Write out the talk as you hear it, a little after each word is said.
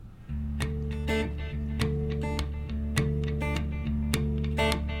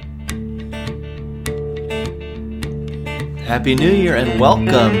Happy New Year and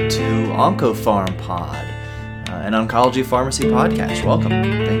welcome to OncoPharm Pod, an oncology pharmacy podcast. Welcome.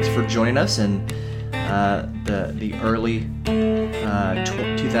 Thanks for joining us in the early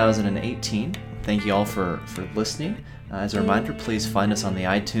 2018. Thank you all for listening. As a reminder, please find us on the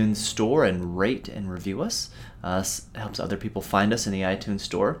iTunes store and rate and review us. Helps other people find us in the iTunes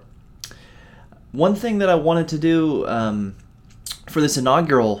store. One thing that I wanted to do for this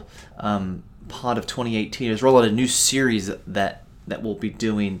inaugural pod of 2018 is roll out a new series that we'll be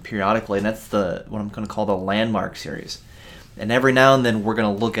doing periodically, and that's what I'm going to call the Landmark series. And every now and then we're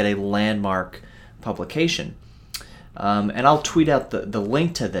going to look at a landmark publication. And I'll tweet out the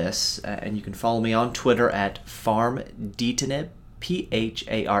link to this, and you can follow me on Twitter at PharmDTNib,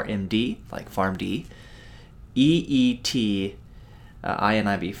 PharmD, like PharmD, EETINIB,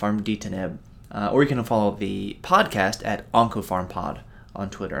 PharmDTNib. Or you can follow the podcast at OncoPharmPod on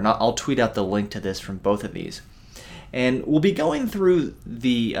Twitter. And I'll tweet out the link to this from both of these. And we'll be going through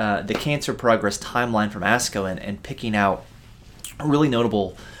the cancer progress timeline from ASCO and picking out really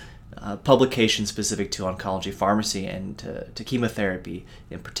notable publications specific to oncology pharmacy and to chemotherapy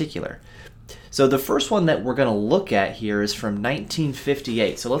in particular. So the first one that we're going to look at here is from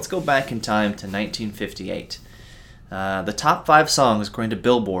 1958. So let's go back in time to 1958. The top 5 songs, according to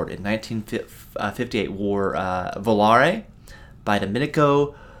Billboard, in 1958 were Volare by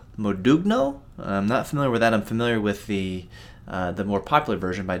Domenico Modugno. I'm not familiar with that. I'm familiar with the more popular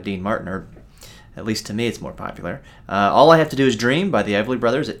version by Dean Martin, or at least to me it's more popular. All I Have to Do Is Dream by the Everly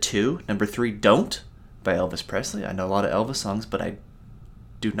Brothers at 2. Number 3, Don't by Elvis Presley. I know a lot of Elvis songs, but I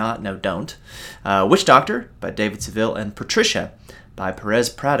do not know Don't. Witch Doctor by David Seville, and Patricia by Perez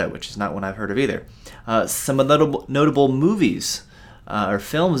Prado, which is not one I've heard of either. Some of the notable movies or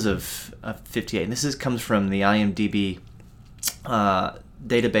films of 58, and this comes from the IMDb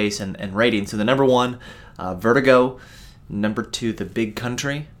database and rating. So the number 1, Vertigo. Number 2, The Big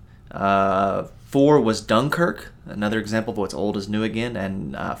Country. 4 was Dunkirk, another example of what's old is new again.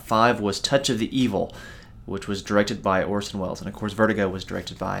 And 5 was Touch of the Evil, which was directed by Orson Welles. And of course, Vertigo was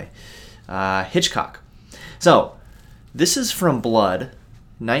directed by Hitchcock. So this is from Blood,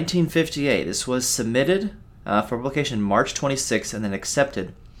 1958. This was submitted for publication March 26th and then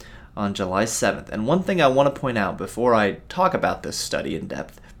accepted on July 7th. And one thing I want to point out before I talk about this study in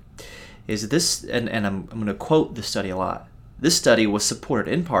depth is this, and I'm going to quote this study a lot. This study was supported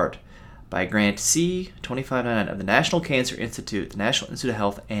in part by Grant C-2599 of the National Cancer Institute, the National Institute of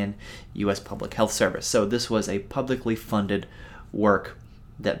Health, and U.S. Public Health Service. So this was a publicly funded work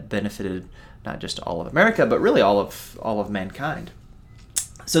that benefited not just all of America, but really all of mankind.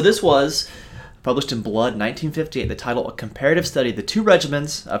 So this was published in Blood, 1958. The title: A Comparative Study of the two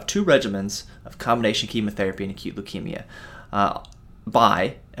regimens of combination chemotherapy and acute leukemia,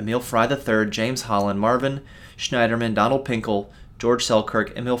 by Emil Frey III, James Holland, Marvin Schneiderman, Donald Pinkel, George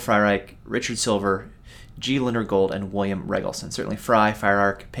Selkirk, Emil Freireich, Richard Silver, G. Leonard Gold, and William Regelson. Certainly Frey,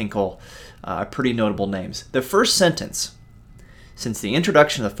 Freireich, Pinkel are pretty notable names. The first sentence: since the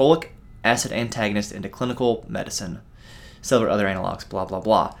introduction of the folic acid antagonist into clinical medicine, several other analogs, blah, blah,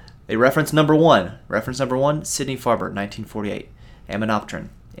 blah. They reference number 1. Reference number 1, Sidney Farber, 1948. Aminopterin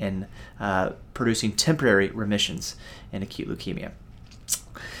in producing temporary remissions in acute leukemia.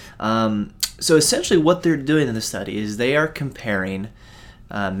 So essentially what they're doing in the study is they are comparing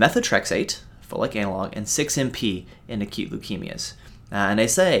methotrexate, folic analog, and 6-MP in acute leukemias. And they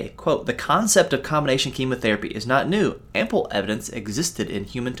say, quote, "The concept of combination chemotherapy is not new. Ample evidence existed in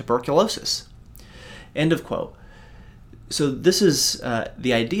human tuberculosis." End of quote. So this is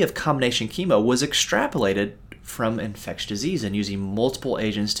the idea of combination chemo was extrapolated from infectious disease and using multiple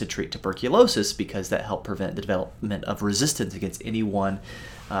agents to treat tuberculosis because that helped prevent the development of resistance against any one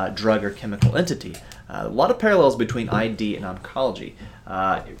drug or chemical entity. A lot of parallels between ID and oncology,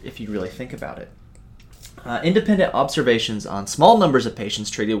 if you really think about it. Independent observations on small numbers of patients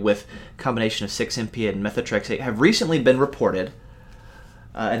treated with combination of 6-MP and methotrexate have recently been reported,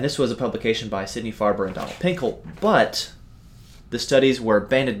 and this was a publication by Sidney Farber and Donald Pinkel, but the studies were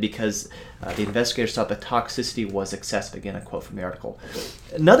abandoned because the investigators thought the toxicity was excessive. Again, a quote from the article.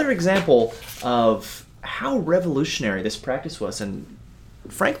 Another example of how revolutionary this practice was, and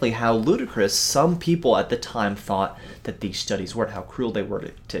frankly how ludicrous some people at the time thought that these studies were, how cruel they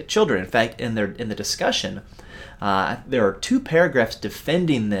were to children. In fact, in the discussion, there are 2 paragraphs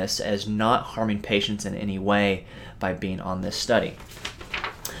defending this as not harming patients in any way by being on this study.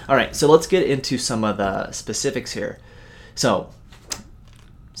 All right, so let's get into some of the specifics here. So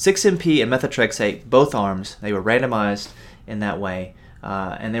 6-MP and methotrexate, both arms, they were randomized in that way,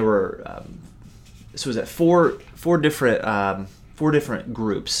 and they were this was at four different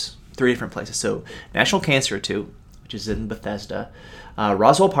groups, 3 different places. So National Cancer Institute, which is in Bethesda,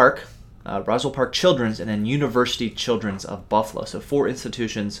 Roswell Park Children's, and then University Children's of Buffalo. So 4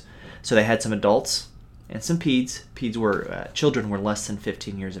 institutions. So they had some adults and some peds. Children were less than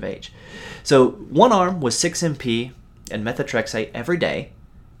 15 years of age. So one arm was 6-MP and methotrexate every day,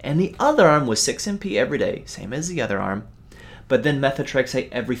 and the other arm was 6-MP every day, same as the other arm, but then methotrexate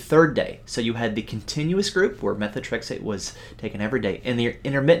every 3rd day. So you had the continuous group, where methotrexate was taken every day, and the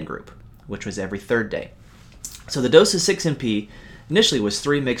intermittent group, which was every 3rd day. So the dose of 6-MP initially was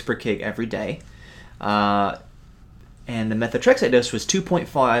 3 mg per kg every day, and the methotrexate dose was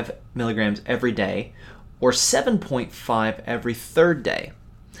 2.5 milligrams every day, or 7.5 every 3rd day.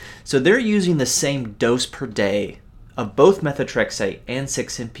 So they're using the same dose per day of both methotrexate and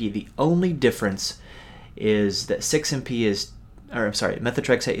 6-MP. The only difference is that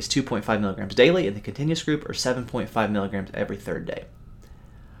methotrexate is 2.5 milligrams daily in the continuous group, or 7.5 milligrams every 3rd day.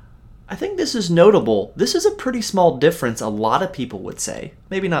 I think this is notable. This is a pretty small difference, a lot of people would say.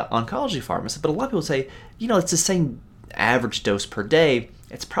 Maybe not oncology pharmacists, but a lot of people say, it's the same average dose per day.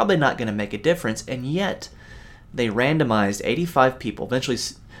 It's probably not going to make a difference, and yet they randomized 85 people, eventually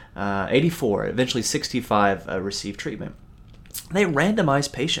 84, eventually 65 received treatment. They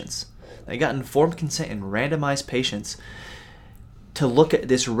randomized patients. They got informed consent and randomized patients to look at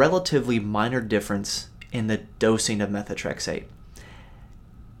this relatively minor difference in the dosing of methotrexate.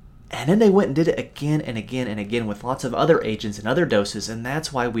 And then they went and did it again and again and again with lots of other agents and other doses, and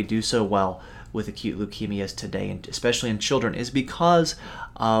that's why we do so well with acute leukemias today, and especially in children, is because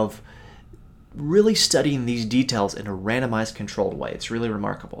of really studying these details in a randomized, controlled way. It's really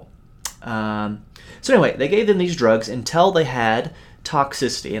remarkable. So anyway, they gave them these drugs until they had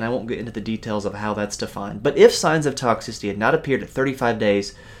toxicity, and I won't get into the details of how that's defined, but if signs of toxicity had not appeared at 35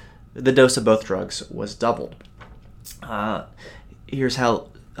 days, the dose of both drugs was doubled. Here's how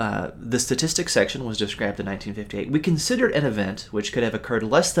the statistics section was described in 1958. We considered an event which could have occurred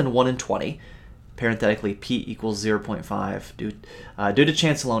less than 1 in 20, parenthetically p equals 0.5, due to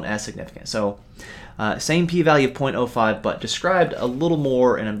chance alone as significant. So same p-value of 0.05, but described a little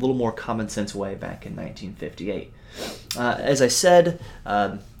more in a little more common sense way back in 1958. As I said,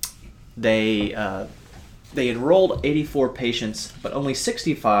 they enrolled 84 patients, but only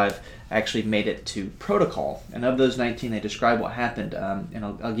 65 actually made it to protocol. And of those 19, they describe what happened, and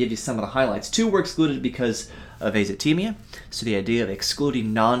I'll give you some of the highlights. 2 were excluded because of azotemia. So the idea of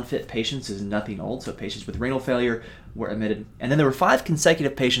excluding non-fit patients is nothing old. So patients with renal failure were omitted. And then there were 5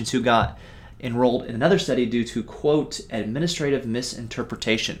 consecutive patients who got enrolled in another study due to, quote, administrative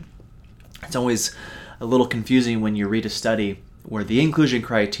misinterpretation. It's always a little confusing when you read a study where the inclusion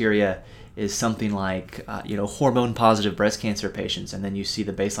criteria is something like, hormone-positive breast cancer patients, and then you see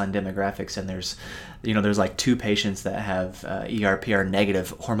the baseline demographics, and there's like 2 patients that have ERPR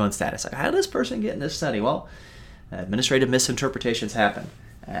negative hormone status. Like, how did this person get in this study? Well, administrative misinterpretations happen,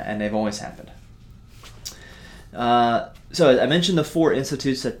 and they've always happened. So I mentioned the 4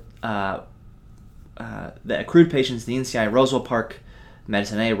 institutes that accrued patients: the NCI, Roswell Park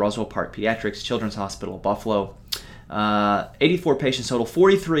Medicine A, Roswell Park Pediatrics, Children's Hospital, Buffalo. 84 patients total,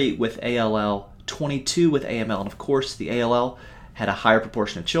 43 with ALL, 22 with AML, and of course the ALL had a higher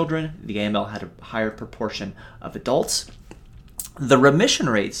proportion of children, the AML had a higher proportion of adults. The remission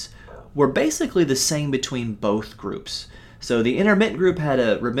rates were basically the same between both groups. So the intermittent group had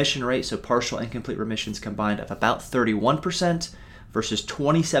a remission rate, so partial and complete remissions combined, of about 31% versus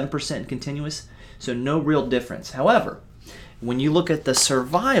 27% in continuous, so no real difference. However, when you look at the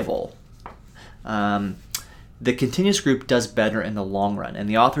survival, the continuous group does better in the long run, and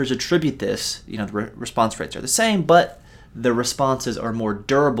the authors attribute this, the response rates are the same, but the responses are more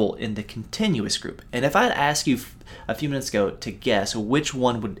durable in the continuous group. And if I had asked you a few minutes ago to guess which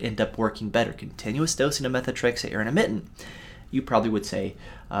one would end up working better, continuous dosing of methotrexate or intermittent, you probably would say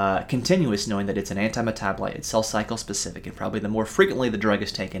continuous, knowing that it's an antimetabolite, it's cell cycle specific, and probably the more frequently the drug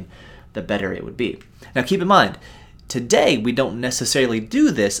is taken, the better it would be. Now keep in mind, today, we don't necessarily do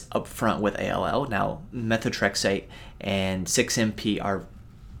this up front with ALL. Now, methotrexate and 6-MP are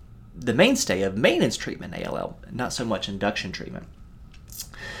the mainstay of maintenance treatment in ALL, not so much induction treatment.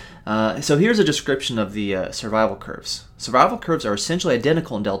 So here's a description of the survival curves. Survival curves are essentially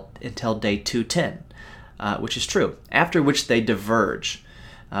identical until day 210, which is true, after which they diverge.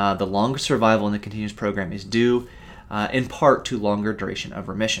 The longer survival in the continuous program is due in part to longer duration of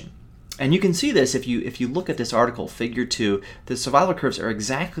remission. And you can see this if you look at this article, Figure 2, the survival curves are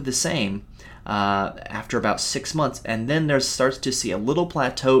exactly the same after about 6 months, and then there starts to see a little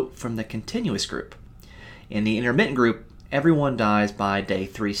plateau from the continuous group. In the intermittent group, everyone dies by day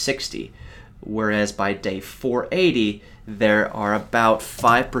 360. whereas by day 480, there are about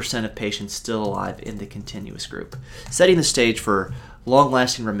 5% of patients still alive in the continuous group, setting the stage for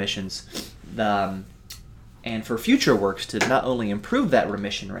long-lasting remissions and for future works to not only improve that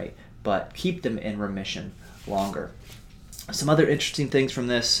remission rate, but keep them in remission longer. Some other interesting things from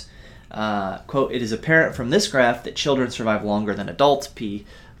this, quote, "It is apparent from this graph that children survive longer than adults, p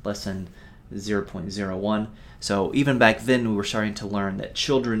less than 0.01. So even back then, we were starting to learn that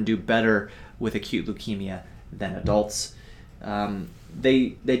children do better with acute leukemia than adults.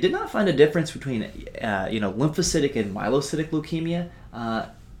 They did not find a difference between lymphocytic and myelocytic leukemia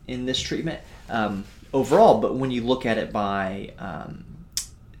in this treatment overall, but when you look at it by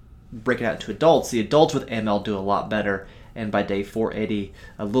break it out to adults, the adults with AML do a lot better, and by day 480,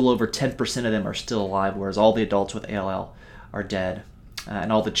 a little over 10% of them are still alive, whereas all the adults with ALL are dead.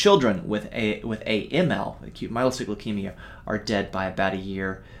 And all the children with AML, acute myelocytic leukemia, are dead by about a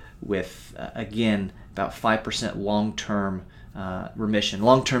year, with, again, about 5% long-term remission,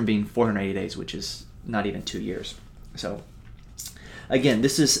 long-term being 480 days, which is not even 2 years. So, again,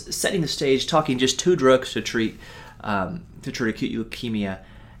 this is setting the stage, talking just 2 drugs to treat acute leukemia.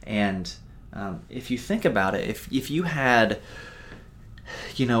 And if you think about it, if you had,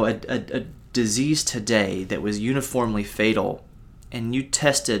 a disease today that was uniformly fatal, and you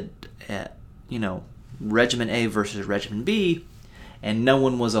tested at, regimen A versus regimen B, and no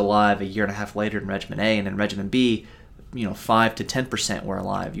one was alive a year and a half later in regimen A, and in regimen B, 5 to 10% were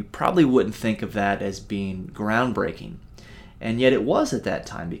alive, you probably wouldn't think of that as being groundbreaking. And yet it was at that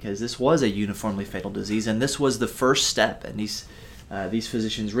time, because this was a uniformly fatal disease, and this was the first step. And these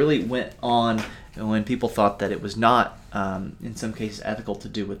physicians really went on when people thought that it was not, in some cases, ethical to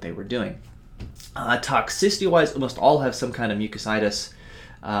do what they were doing. Toxicity-wise, almost all have some kind of mucositis.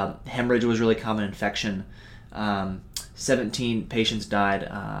 Hemorrhage was really common infection. 17 patients died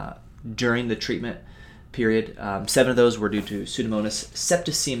during the treatment period. 7 of those were due to Pseudomonas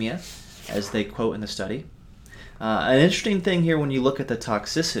septicemia, as they quote in the study. An interesting thing here when you look at the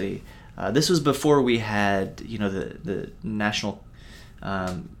toxicity, this was before we had, the national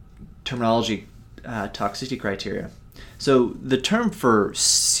terminology toxicity criteria. So the term for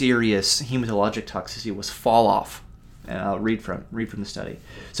serious hematologic toxicity was fall off. And I'll read from the study.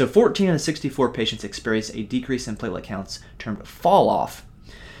 So 14 out of 64 patients experienced a decrease in platelet counts termed fall off.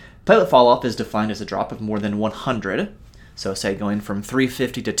 Platelet fall off is defined as a drop of more than 100. So say going from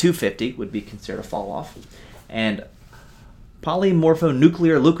 350 to 250 would be considered a fall off. And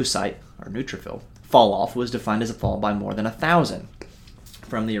polymorphonuclear leukocyte, or neutrophil, fall off was defined as a fall by more than 1,000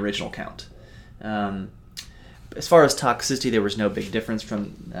 from the original count. As far as toxicity, there was no big difference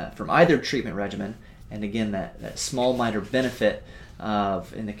from either treatment regimen, and again, that small minor benefit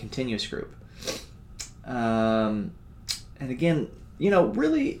in the continuous group. And again,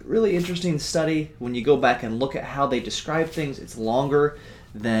 really, really interesting study. When you go back and look at how they describe things, it's longer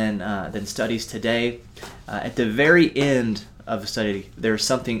than studies today. At the very end of the study, there's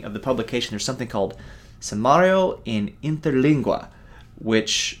something of the publication. There's something called Summario in Interlingua,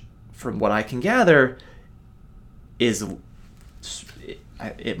 which, from what I can gather, it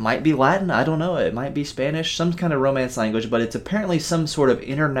might be Latin, I don't know, it might be Spanish, some kind of Romance language, but it's apparently some sort of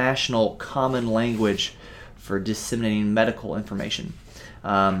international common language for disseminating medical information.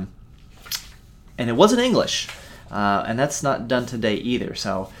 And it wasn't English, and that's not done today either.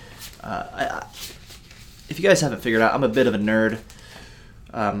 So if you guys haven't figured out, I'm a bit of a nerd,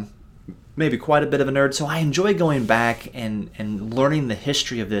 maybe quite a bit of a nerd, so I enjoy going back and learning the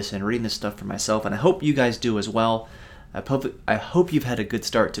history of this and reading this stuff for myself, and I hope you guys do as well. I hope you've had a good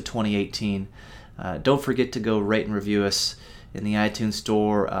start to 2018. Don't forget to go rate and review us in the iTunes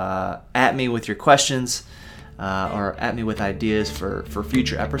store. At me with your questions, or at me with ideas for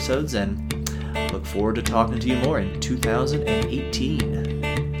future episodes, and look forward to talking to you more in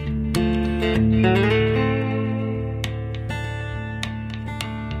 2018.